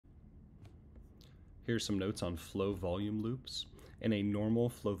Here's some notes on flow volume loops. In a normal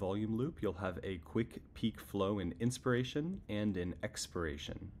flow volume loop, you'll have a quick peak flow in inspiration and in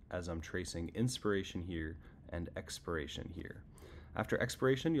expiration, as I'm tracing inspiration here and expiration here. After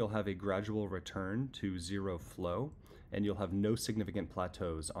expiration, you'll have a gradual return to zero flow, and you'll have no significant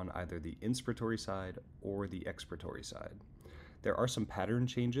plateaus on either the inspiratory side or the expiratory side. There are some pattern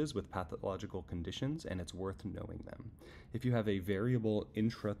changes with pathological conditions, and it's worth knowing them. If you have a variable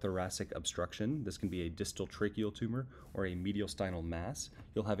intrathoracic obstruction, this can be a distal tracheal tumor or a mediastinal mass,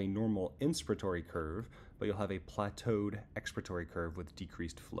 you'll have a normal inspiratory curve, but you'll have a plateaued expiratory curve with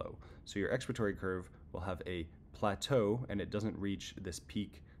decreased flow. So your expiratory curve will have a plateau, and it doesn't reach this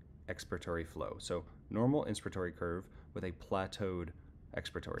peak expiratory flow. So normal inspiratory curve with a plateaued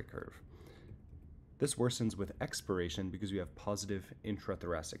expiratory curve. This worsens with expiration because you have positive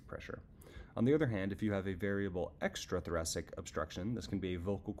intrathoracic pressure. On the other hand, if you have a variable extrathoracic obstruction, this can be a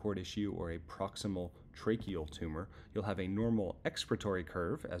vocal cord issue or a proximal tracheal tumor, you'll have a normal expiratory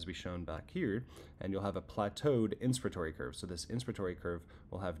curve, as we shown back here, and you'll have a plateaued inspiratory curve. So this inspiratory curve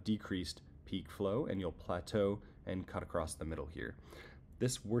will have decreased peak flow, and you'll plateau and cut across the middle here.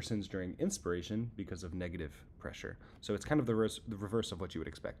 This worsens during inspiration because of negative pressure. So it's kind of the reverse of what you would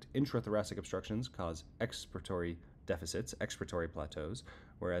expect. Intrathoracic obstructions cause expiratory deficits, expiratory plateaus,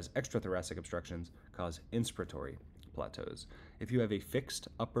 whereas extrathoracic obstructions cause inspiratory plateaus. If you have a fixed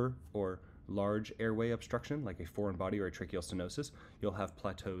upper or large airway obstruction, like a foreign body or a tracheal stenosis, you'll have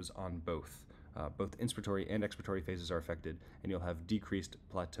plateaus on both. Both inspiratory and expiratory phases are affected, and you'll have decreased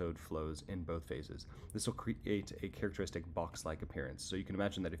plateaued flows in both phases. This will create a characteristic box-like appearance. So you can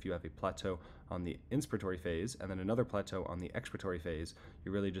imagine that if you have a plateau on the inspiratory phase and then another plateau on the expiratory phase,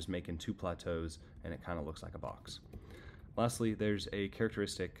 you're really just making two plateaus, and it kind of looks like a box. Lastly, there's a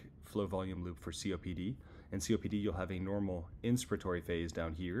characteristic flow volume loop for COPD. In COPD, you'll have a normal inspiratory phase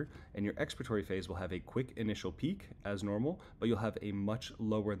down here, and your expiratory phase will have a quick initial peak as normal, but you'll have a much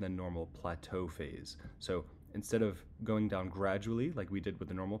lower than normal plateau phase. So instead of going down gradually like we did with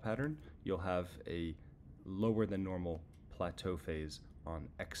the normal pattern, you'll have a lower than normal plateau phase on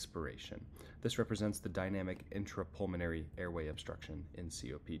expiration. This represents the dynamic intrapulmonary airway obstruction in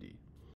COPD.